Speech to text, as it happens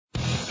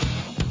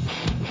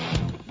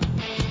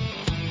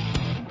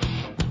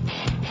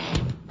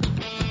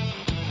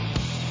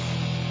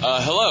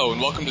Hello,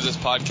 and welcome to this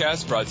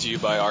podcast brought to you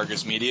by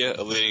Argus Media,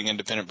 a leading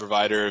independent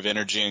provider of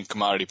energy and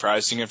commodity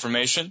pricing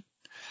information.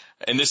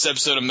 In this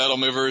episode of Metal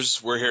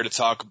Movers, we're here to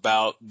talk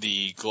about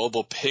the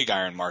global pig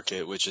iron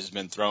market, which has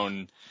been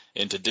thrown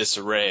into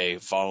disarray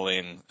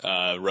following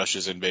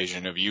Russia's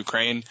invasion of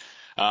Ukraine.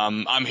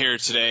 I'm here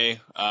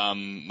today.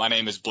 My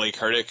name is Blake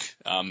Hurtick.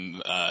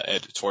 I'm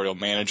editorial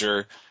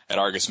manager at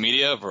Argus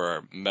Media for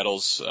our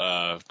metals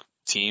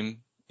team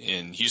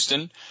in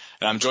Houston.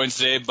 And I'm joined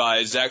today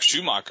by Zach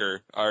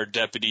Schumacher, our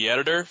deputy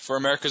editor for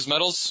America's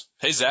Metals.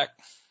 Hey, Zach.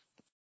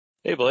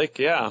 Hey, Blake.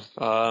 Yeah,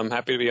 I'm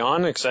happy to be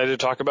on. Excited to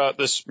talk about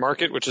this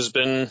market, which has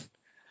been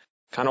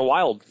kind of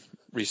wild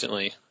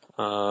recently.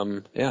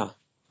 Yeah,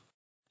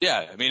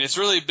 I mean, it's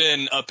really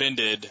been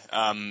upended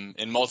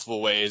in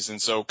multiple ways.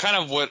 And so kind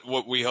of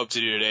what we hope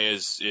to do today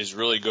is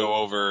really go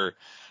over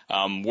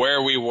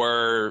where we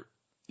were,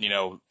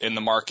 in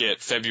the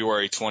market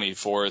February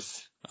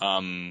 24th,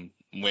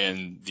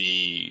 when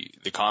the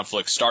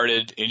conflict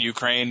started in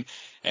Ukraine,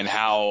 and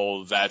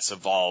how that's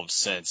evolved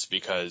since,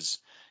 because,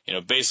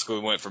 basically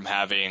we went from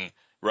having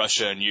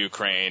Russia and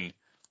Ukraine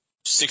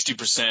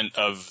 60%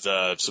 of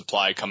the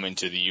supply coming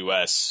to the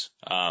U.S.,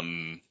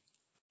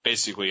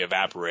 basically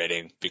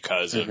evaporating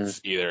because of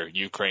either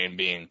Ukraine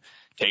being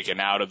taken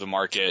out of the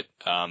market,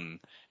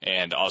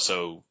 and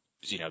also,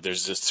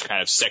 there's this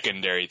kind of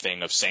secondary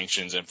thing of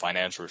sanctions and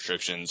financial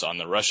restrictions on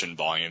the Russian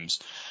volumes.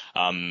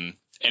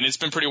 And it's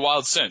been pretty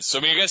wild since. So,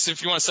 I mean, I guess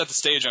if you want to set the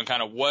stage on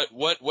kind of what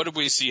did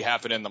we see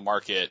happen in the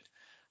market,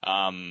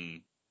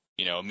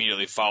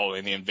 immediately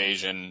following the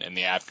invasion and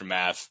the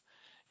aftermath,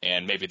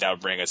 and maybe that would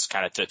bring us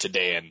kind of to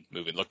today and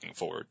looking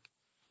forward.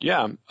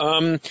 Yeah.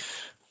 No,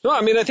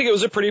 I mean, I think it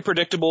was a pretty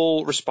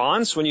predictable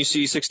response when you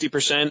see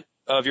 60%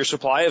 of your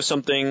supply of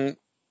something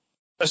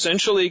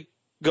essentially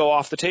go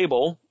off the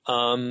table.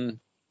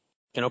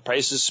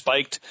 Prices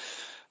spiked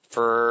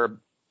for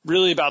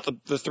really about the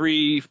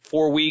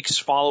 3-4 weeks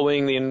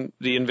following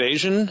the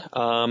invasion,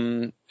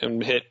 and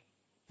hit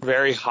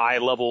very high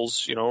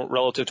levels,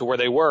 relative to where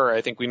they were.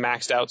 I think we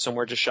maxed out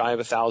somewhere just shy of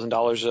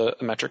 $1,000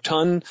 a metric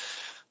ton.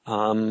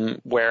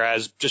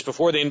 Whereas just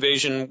before the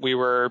invasion, we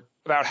were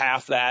about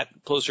half that,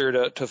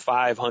 closer to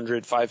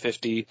 500,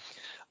 550.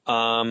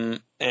 And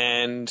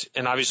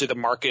obviously the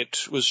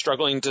market was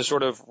struggling to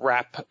sort of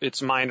wrap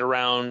its mind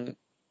around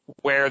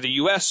where the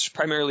U.S.,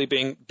 primarily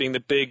being the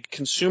big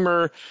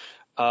consumer,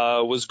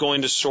 was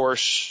going to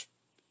source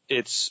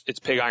its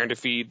pig iron to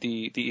feed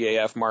the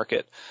EAF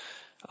market.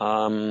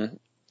 When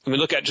we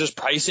look at just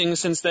pricing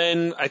since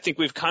then, I think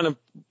we've kind of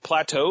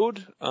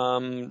plateaued,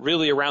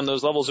 really around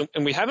those levels,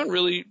 and we haven't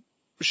really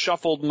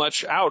shuffled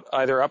much out,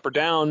 either up or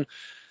down,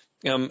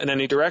 in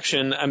any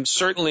direction.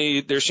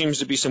 Certainly there seems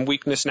to be some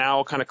weakness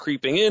now kind of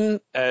creeping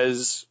in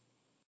as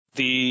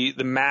the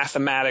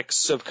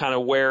mathematics of kind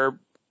of where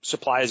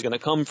supply is going to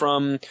come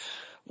from,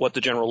 what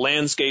the general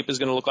landscape is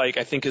going to look like,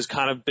 I think has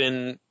kind of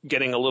been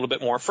getting a little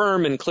bit more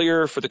firm and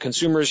clear for the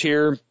consumers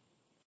here.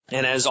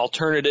 And as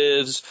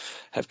alternatives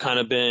have kind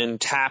of been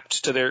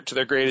tapped to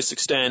their greatest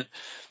extent.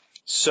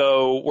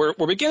 So we're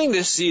beginning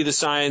to see the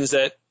signs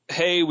that,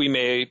 hey, we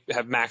may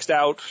have maxed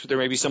out. There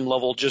may be some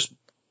level just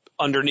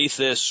underneath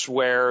this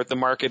where the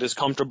market is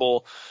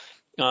comfortable.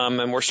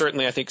 And we're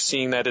certainly, I think,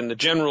 seeing that in the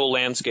general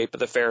landscape of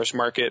the ferrous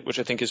market, which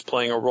I think is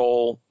playing a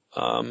role,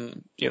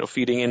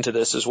 feeding into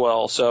this as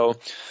well. So,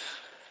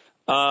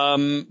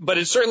 but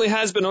it certainly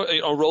has been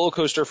a roller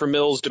coaster for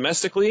mills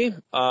domestically.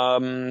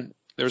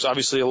 There's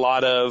obviously a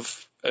lot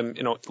of,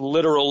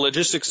 literal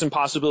logistics and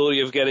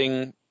possibility of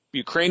getting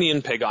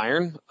Ukrainian pig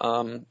iron,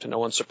 to no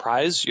one's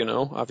surprise,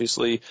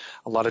 obviously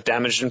a lot of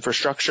damaged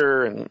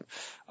infrastructure,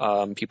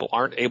 and people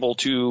aren't able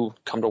to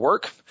come to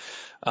work.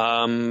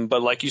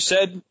 But like you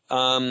said,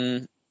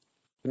 when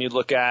you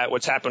look at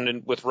what's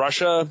happened with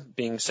Russia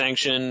being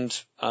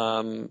sanctioned,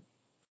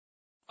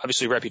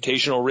 obviously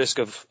reputational risk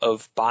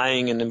of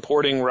buying and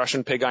importing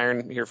Russian pig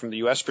iron here from the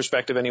U.S.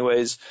 perspective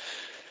anyways,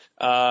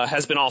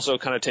 has been also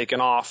kind of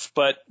taken off.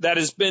 But that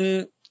has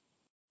been,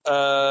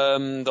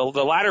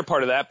 the latter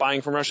part of that,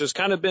 buying from Russia, has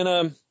kind of been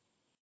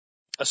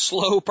a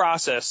slow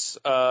process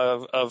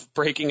of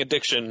breaking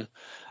addiction,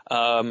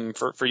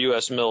 for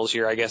U.S. mills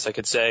here, I guess I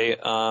could say.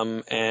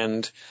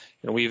 And,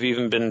 we've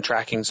even been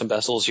tracking some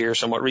vessels here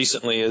somewhat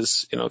recently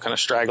as, kind of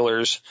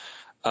stragglers,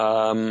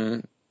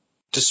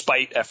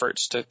 despite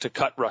efforts to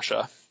cut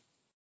Russia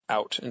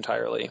out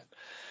entirely.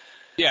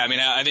 Yeah, I mean,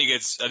 I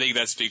think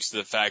that speaks to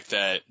the fact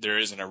that there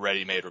isn't a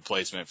ready-made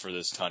replacement for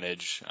this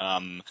tonnage.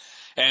 And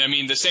I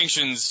mean, the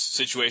sanctions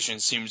situation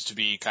seems to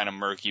be kind of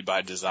murky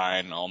by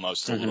design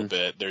almost a little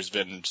bit. There's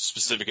been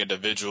specific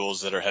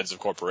individuals that are heads of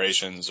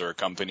corporations or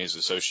companies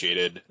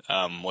associated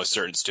with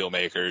certain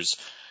steelmakers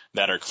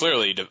that are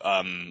clearly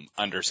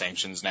under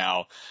sanctions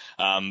now.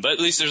 But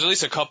there's at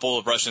least a couple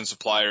of Russian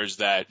suppliers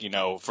that,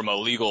 from a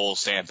legal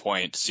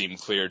standpoint seem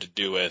clear to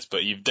do with.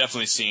 But you've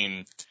definitely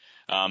seen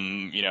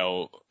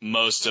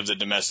most of the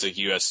domestic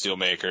U.S.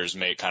 steelmakers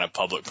make kind of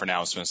public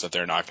pronouncements that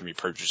they're not going to be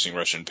purchasing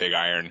Russian pig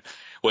iron,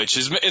 which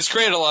it's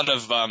created a lot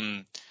of,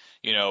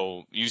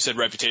 you said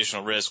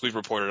reputational risk. We've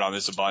reported on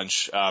this a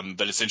bunch,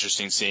 but it's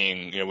interesting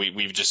seeing,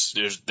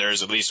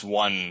 there's at least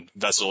one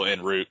vessel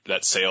en route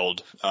that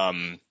sailed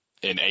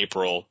in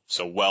April,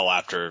 so well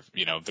after,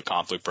 the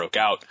conflict broke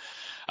out.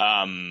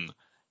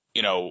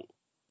 You know,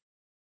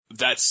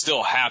 that's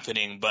still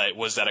happening, but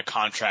was that a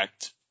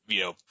contract,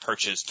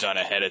 purchase done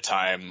ahead of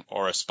time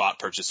or a spot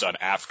purchase done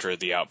after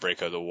the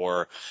outbreak of the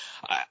war?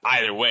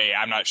 Either way,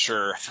 I'm not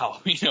sure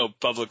how,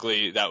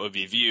 publicly that would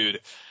be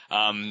viewed.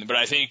 But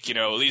I think,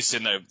 at least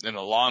in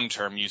the long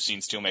term, you've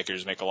seen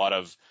steelmakers make a lot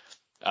of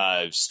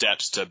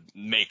steps to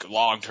make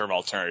long-term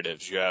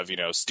alternatives. You have,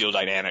 Steel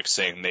Dynamics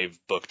saying they've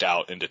booked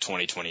out into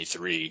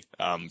 2023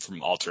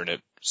 from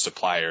alternate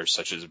suppliers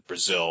such as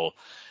Brazil,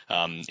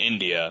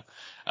 India.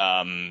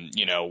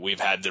 We've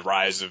had the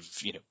rise of,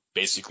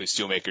 basically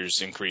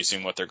steelmakers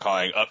increasing what they're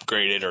calling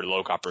upgraded or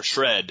low copper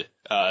shredded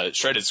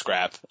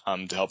scrap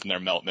to help in their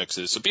melt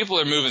mixes. So people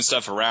are moving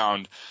stuff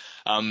around.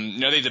 I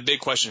think the big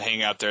question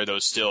hanging out there, though,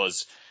 still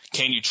is,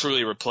 can you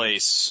truly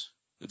replace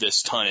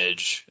this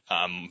tonnage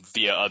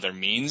via other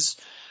means?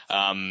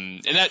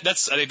 And I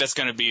think that's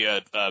going to be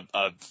a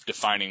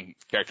defining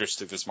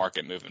characteristic of this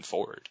market moving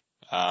forward.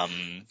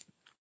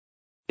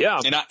 Yeah.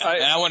 And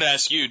I want to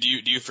ask you, do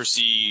you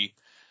foresee,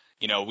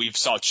 we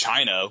saw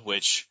China,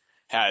 which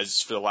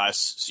has for the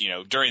last,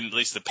 during at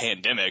least the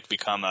pandemic,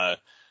 become a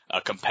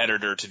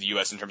competitor to the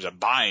U.S. in terms of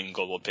buying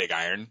global pig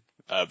iron,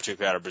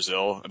 particularly out of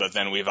Brazil. But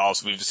then we've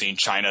seen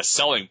China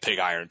selling pig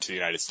iron to the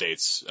United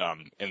States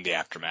in the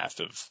aftermath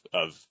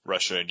of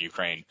Russia and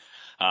Ukraine.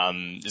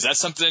 Is that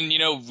something,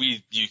 you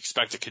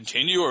expect to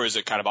continue, or is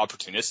it kind of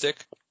opportunistic?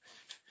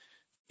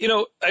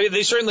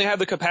 They certainly have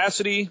the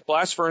capacity,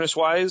 blast furnace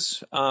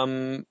wise.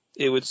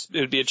 It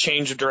would be a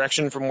change of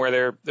direction from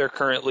where they're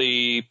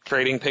currently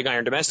trading pig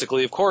iron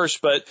domestically, of course,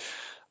 but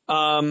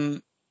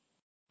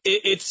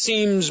it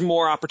seems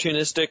more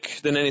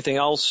opportunistic than anything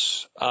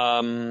else,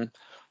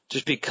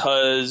 just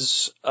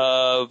because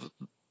of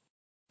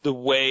the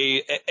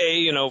way,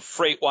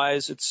 freight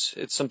wise,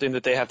 it's something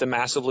that they have to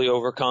massively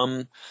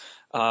overcome.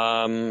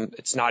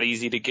 It's not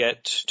easy to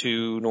get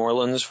to New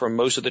Orleans from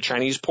most of the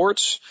Chinese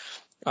ports.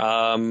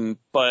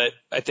 But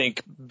I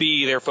think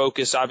their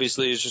focus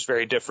obviously is just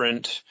very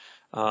different.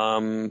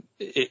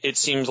 It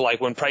seems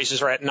like when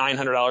prices are at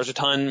 $900 a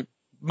ton,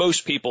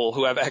 most people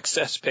who have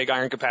excess pig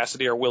iron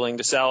capacity are willing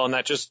to sell, and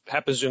that just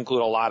happens to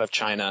include a lot of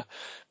China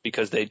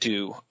because they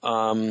do.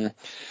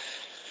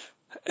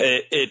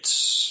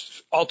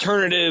 It's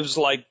alternatives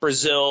like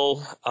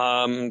Brazil.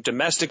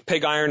 Domestic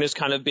pig iron is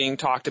kind of being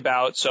talked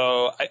about.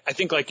 So I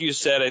think, like you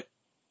said,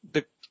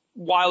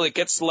 while it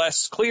gets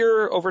less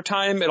clear over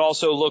time, it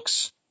also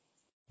looks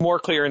more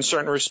clear in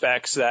certain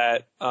respects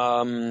that,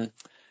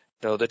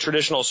 the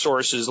traditional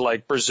sources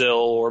like Brazil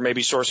or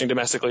maybe sourcing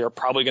domestically are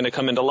probably going to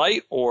come into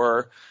light,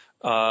 or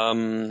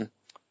the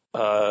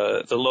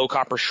low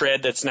copper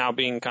shred that's now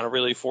being kind of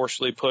really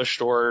forcefully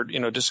pushed or,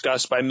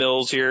 discussed by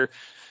mills here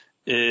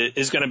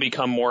is going to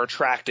become more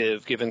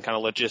attractive given kind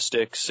of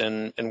logistics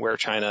and where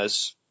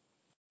China's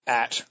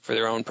at for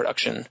their own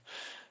production,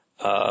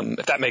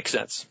 if that makes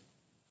sense.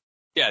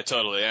 Yeah,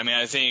 totally. I mean,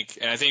 I think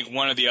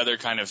one of the other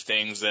kind of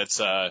things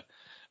that's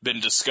been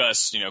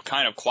discussed,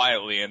 kind of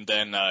quietly, and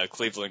then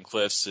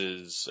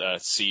Cleveland-Cliffs'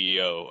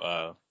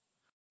 CEO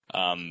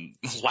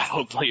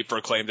loudly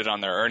proclaimed it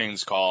on their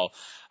earnings call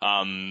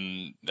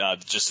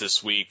just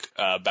this week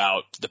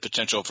about the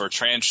potential for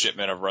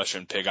transshipment of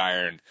Russian pig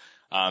iron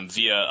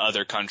via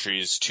other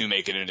countries to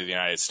make it into the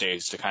United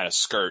States to kind of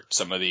skirt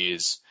some of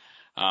these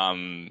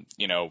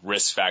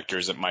risk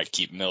factors that might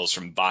keep mills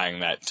from buying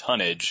that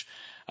tonnage.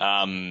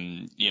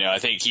 I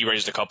think he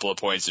raised a couple of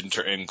points,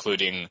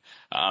 including,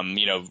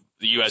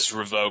 the U.S.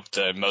 revoked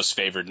the most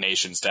favored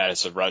nation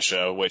status of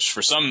Russia, which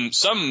for some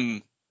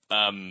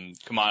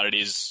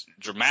commodities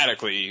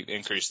dramatically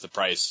increased the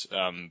price,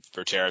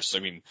 for tariffs. I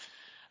mean,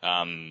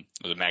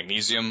 the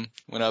magnesium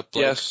went up.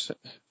 Yes.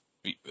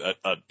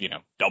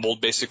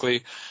 Doubled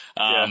basically.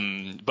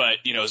 Yeah. But,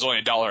 it was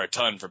only $1 a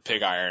ton for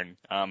pig iron.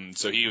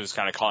 So he was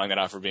kind of calling that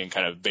out for being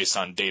kind of based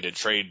on dated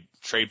trade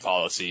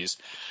policies.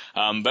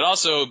 But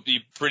also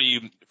he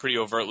pretty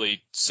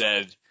overtly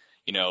said,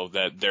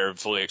 that they're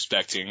fully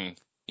expecting,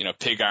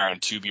 pig iron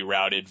to be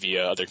routed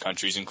via other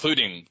countries,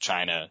 including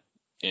China,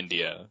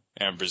 India,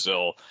 and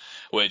Brazil,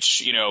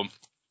 which,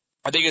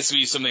 I think it's going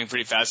to be something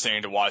pretty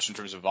fascinating to watch in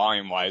terms of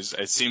volume wise.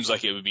 It seems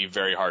like it would be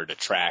very hard to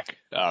track,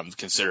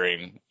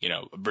 considering,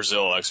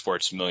 Brazil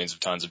exports millions of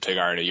tons of pig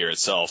iron a year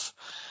itself.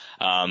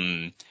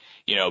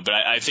 But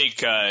I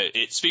think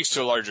it speaks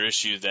to a larger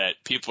issue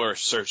that people are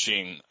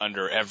searching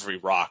under every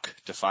rock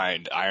to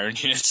find iron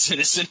units in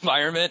this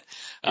environment.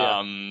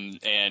 Yeah. And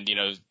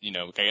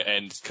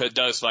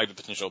does flag the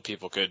potential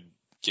people could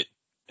get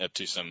up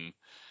to some,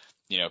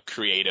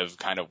 creative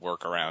kind of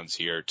workarounds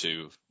here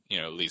to,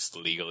 at least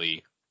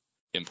legally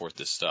import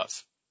this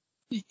stuff.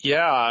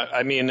 Yeah,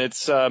 I mean, it's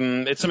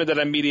something that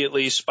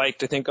immediately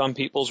spiked, I think, on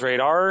people's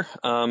radar,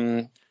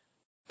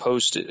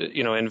 post,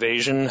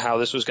 invasion, how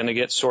this was going to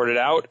get sorted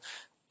out.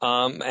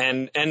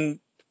 And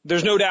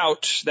there's no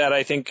doubt that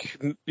I think,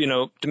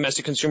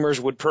 domestic consumers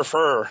would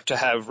prefer to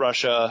have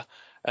Russia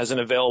as an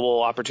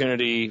available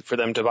opportunity for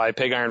them to buy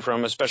pig iron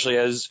from, especially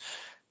as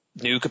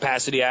new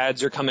capacity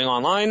adds are coming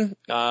online.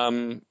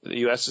 The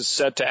U.S. is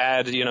set to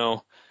add, I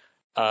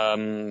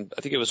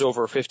think it was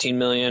over 15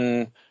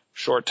 million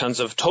short tons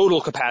of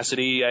total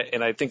capacity,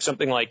 and I think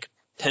something like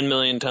 10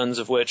 million tons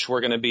of which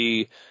were going to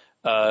be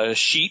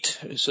sheet.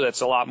 So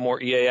that's a lot more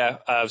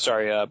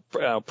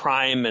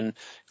prime and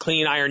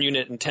clean iron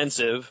unit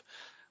intensive.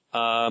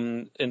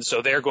 And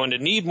so they're going to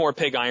need more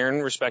pig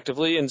iron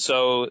respectively. And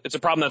so it's a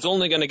problem that's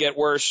only going to get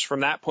worse from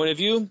that point of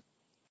view.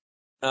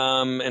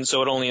 And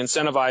so it only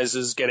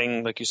incentivizes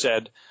getting, like you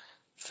said,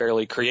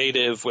 fairly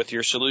creative with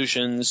your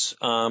solutions.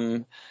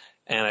 And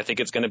I think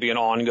it's going to be an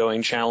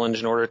ongoing challenge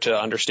in order to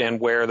understand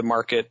where the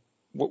market,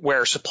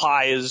 where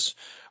supply is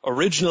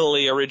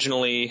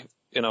originally,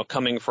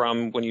 coming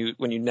from when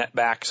you net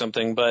back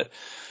something. But,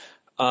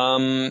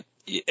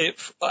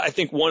 I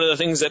think one of the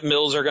things that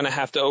mills are going to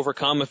have to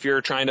overcome if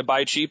you're trying to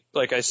buy cheap,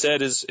 like I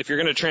said, is if you're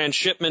going to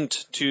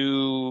transshipment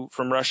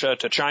from Russia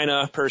to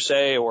China per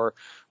se, or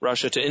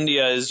Russia to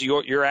India, is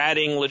you're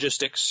adding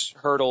logistics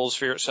hurdles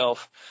for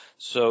yourself.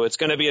 So it's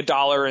going to be a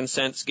dollar and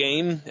cents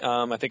game.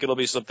 I think it'll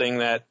be something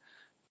that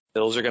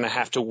mills are going to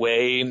have to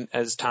weigh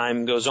as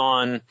time goes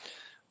on.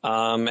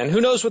 And who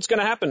knows what's going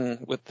to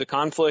happen with the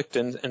conflict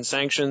and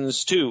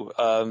sanctions too.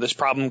 This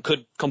problem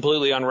could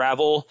completely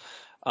unravel.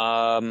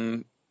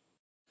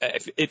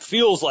 It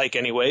feels like,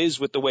 anyways,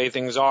 with the way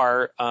things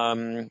are,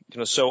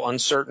 so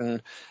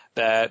uncertain,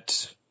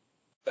 that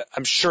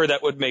I'm sure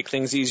that would make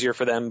things easier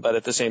for them. But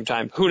at the same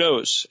time, who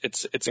knows?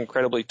 It's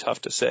incredibly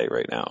tough to say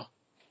right now.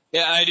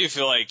 Yeah, I do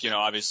feel like,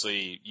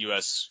 obviously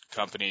U.S.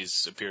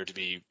 companies appear to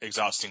be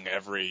exhausting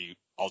every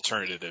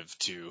alternative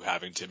to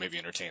having to maybe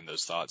entertain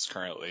those thoughts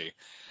currently.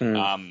 And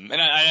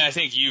I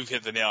think you've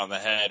hit the nail on the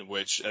head,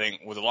 which I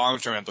think with the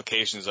long-term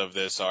implications of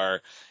this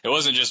are, it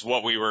wasn't just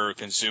what we were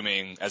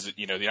consuming as, the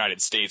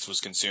United States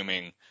was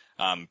consuming,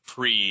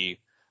 pre,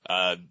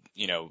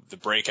 the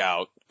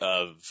breakout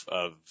of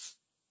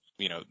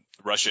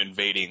Russia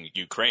invading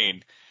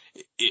Ukraine.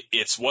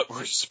 It's what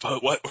we're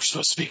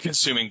supposed to be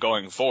consuming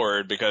going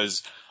forward,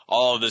 because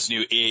all of this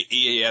new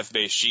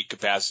EAF-based sheet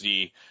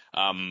capacity,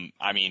 I'm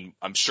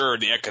sure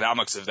the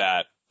economics of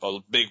that, a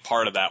big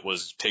part of that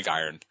was pig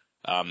iron,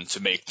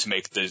 to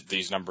make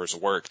these numbers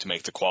work, to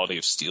make the quality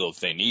of steel that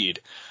they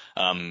need.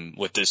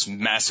 With this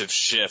massive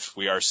shift,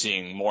 we are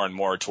seeing more and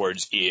more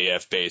towards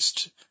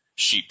EAF-based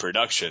sheet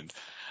production.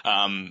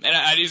 And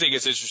I do think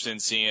it's interesting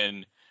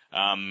seeing,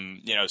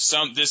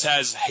 this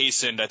has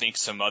hastened, I think,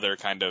 some other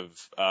kind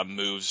of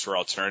moves for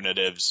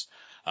alternatives.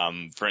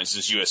 For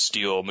instance, U.S.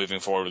 Steel moving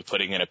forward with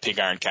putting in a pig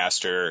iron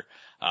caster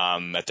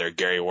at their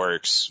Gary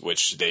Works,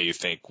 which they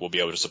think will be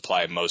able to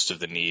supply most of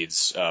the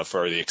needs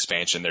for the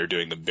expansion they're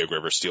doing, the Big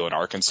River Steel in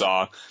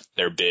Arkansas.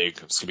 They're big.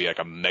 It's going to be like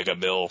a mega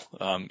mill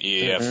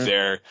EAF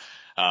there.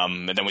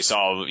 And then we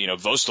saw,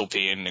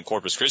 Voestalpine in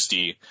Corpus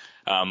Christi,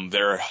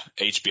 their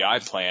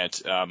HBI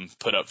plant,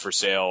 put up for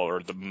sale,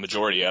 or the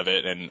majority of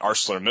it, and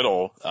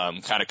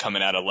ArcelorMittal, kind of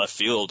coming out of left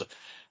field,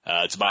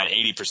 to buy an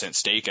 80%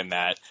 stake in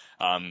that,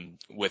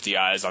 with the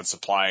eyes on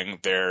supplying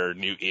their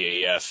new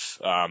EAF,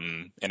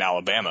 in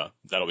Alabama.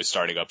 That'll be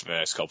starting up in the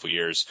next couple of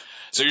years.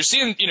 So you're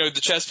seeing, the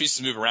chess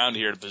pieces move around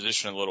here to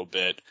position a little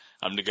bit,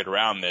 to get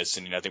around this.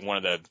 And, I think one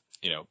of the,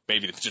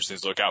 maybe the potential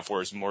things to look out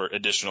for is more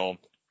additional,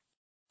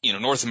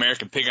 North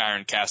American pig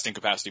iron casting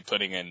capacity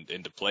putting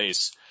into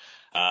place.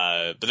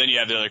 But then you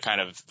have the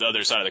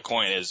other side of the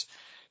coin is,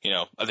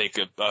 I think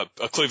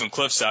a Cleveland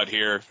Cliffs out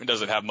here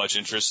doesn't have much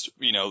interest,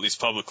 at least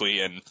publicly,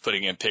 in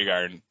putting in pig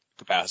iron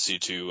capacity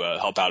to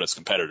help out its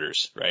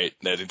competitors, right?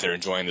 I think they're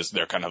enjoying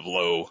their kind of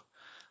low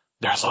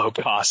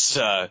cost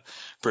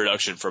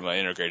production from an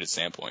integrated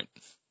standpoint.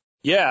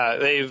 Yeah,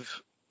 they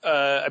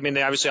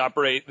obviously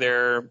operate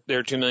their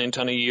 2 million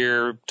ton a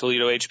year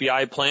Toledo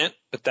HBI plant,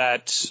 but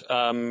that,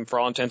 for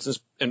all intents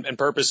and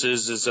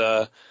purposes, is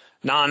a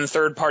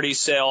non-third party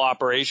sale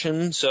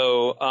operation.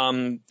 So,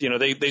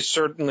 they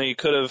certainly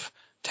could have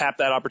tapped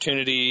that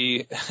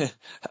opportunity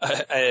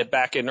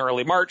back in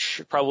early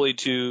March, probably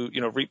to,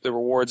 reap the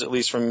rewards, at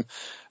least from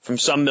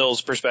some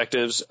mills'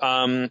 perspectives.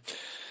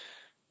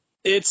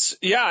 It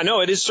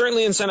is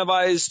certainly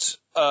incentivized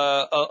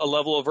a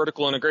level of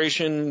vertical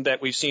integration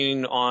that we've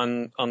seen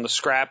on the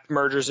scrap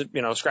mergers,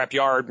 scrap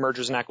yard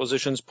mergers and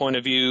acquisitions point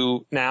of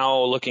view.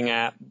 Now looking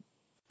at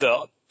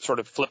the sort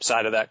of flip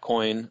side of that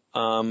coin,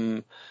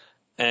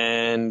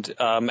 and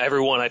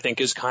everyone, I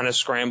think, is kind of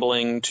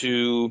scrambling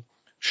to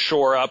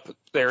shore up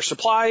their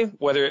supply,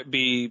 whether it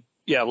be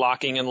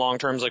locking in long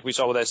terms like we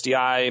saw with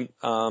SDI,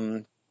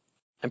 and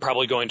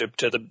probably going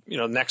to the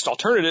next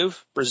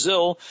alternative,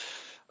 Brazil.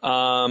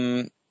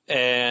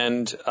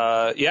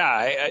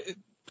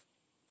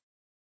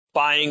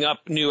 Buying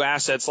up new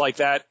assets like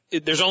that,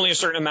 there's only a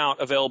certain amount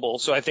available.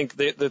 So I think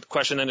the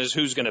question then is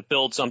who's going to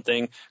build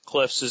something.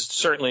 Cliffs is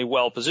certainly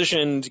well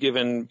positioned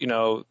given,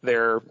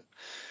 their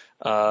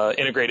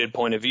integrated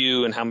point of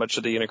view and how much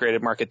of the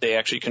integrated market they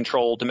actually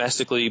control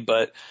domestically.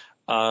 But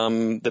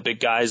The big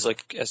guys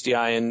like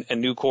SDI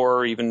and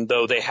Nucor, even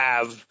though they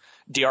have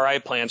DRI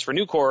plants for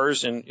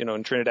Nucors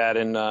in Trinidad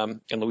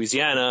and in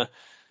Louisiana,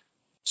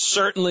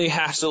 certainly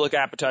has to look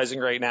appetizing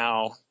right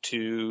now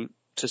to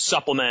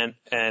supplement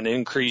and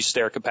increase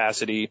their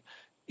capacity,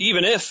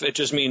 even if it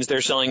just means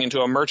they're selling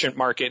into a merchant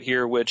market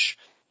here, which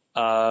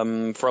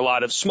for a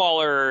lot of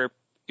smaller,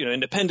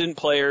 independent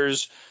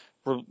players,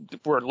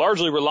 we're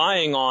largely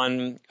relying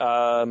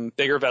on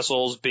bigger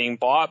vessels being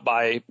bought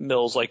by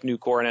mills like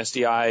Nucor and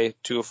SDI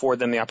to afford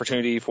them the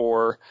opportunity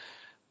for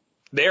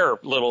their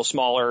little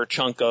smaller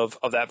chunk of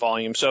that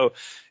volume. So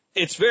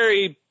it's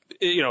very,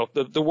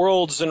 the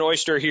world's an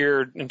oyster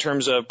here in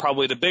terms of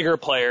probably the bigger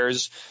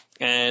players,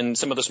 and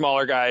some of the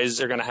smaller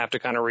guys are going to have to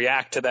kind of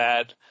react to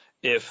that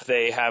if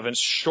they haven't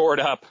shored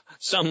up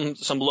some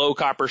low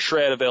copper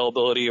shred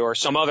availability or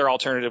some other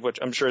alternative, which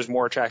I'm sure is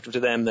more attractive to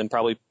them than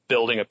probably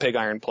building a pig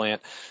iron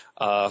plant,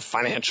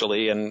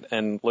 financially and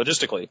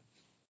logistically.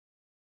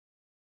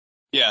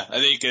 Yeah, I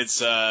think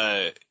it's,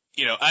 I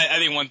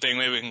think one thing,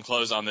 maybe we can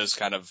close on this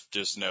kind of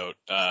just note,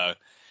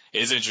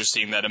 is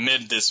interesting that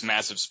amid this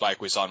massive spike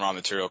we saw in raw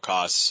material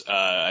costs,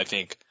 I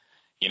think,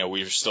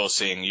 we're still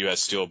seeing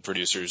U.S. steel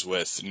producers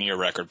with near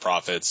record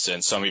profits,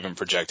 and some even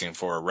projecting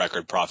for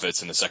record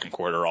profits in the second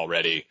quarter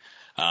already,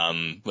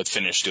 with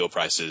finished steel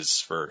prices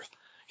for,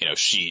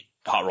 sheet,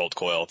 hot rolled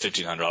coil,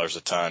 $1,500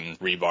 a ton,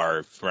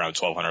 rebar around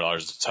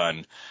 $1,200 a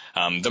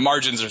ton. The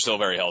margins are still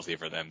very healthy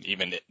for them,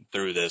 even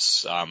through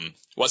this,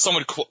 what some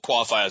would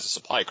qualify as a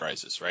supply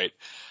crisis, right?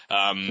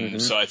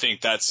 So I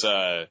think that's,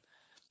 I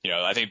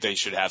think they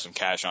should have some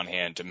cash on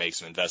hand to make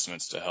some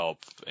investments to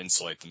help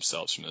insulate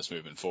themselves from this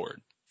moving forward.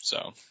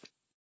 So,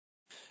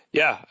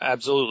 yeah,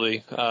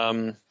 absolutely.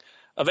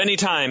 Of any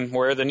time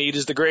where the need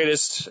is the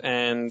greatest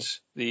and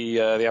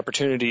the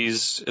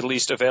opportunities at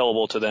least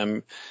available to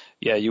them,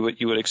 yeah, you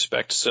would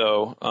expect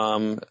so.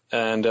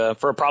 And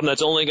for a problem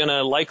that's only going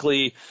to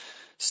likely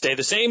stay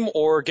the same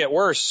or get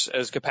worse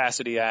as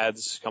capacity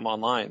adds come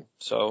online.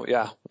 So,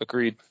 yeah,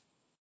 agreed.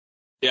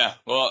 Yeah,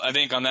 well, I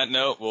think on that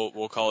note,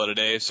 we'll call it a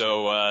day.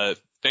 So,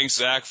 thanks,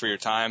 Zach, for your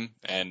time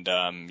and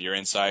your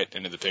insight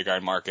into the pig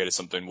iron market. Is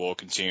something we'll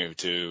continue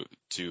to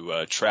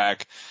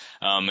track.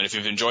 And if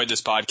you've enjoyed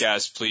this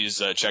podcast,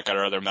 please check out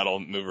our other metal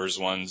movers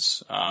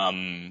ones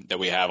that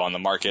we have on the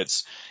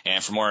markets.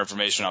 And for more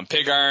information on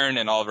pig iron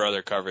and all of our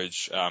other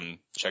coverage,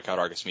 check out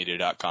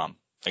argusmedia.com.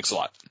 Thanks a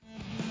lot.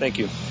 Thank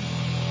you.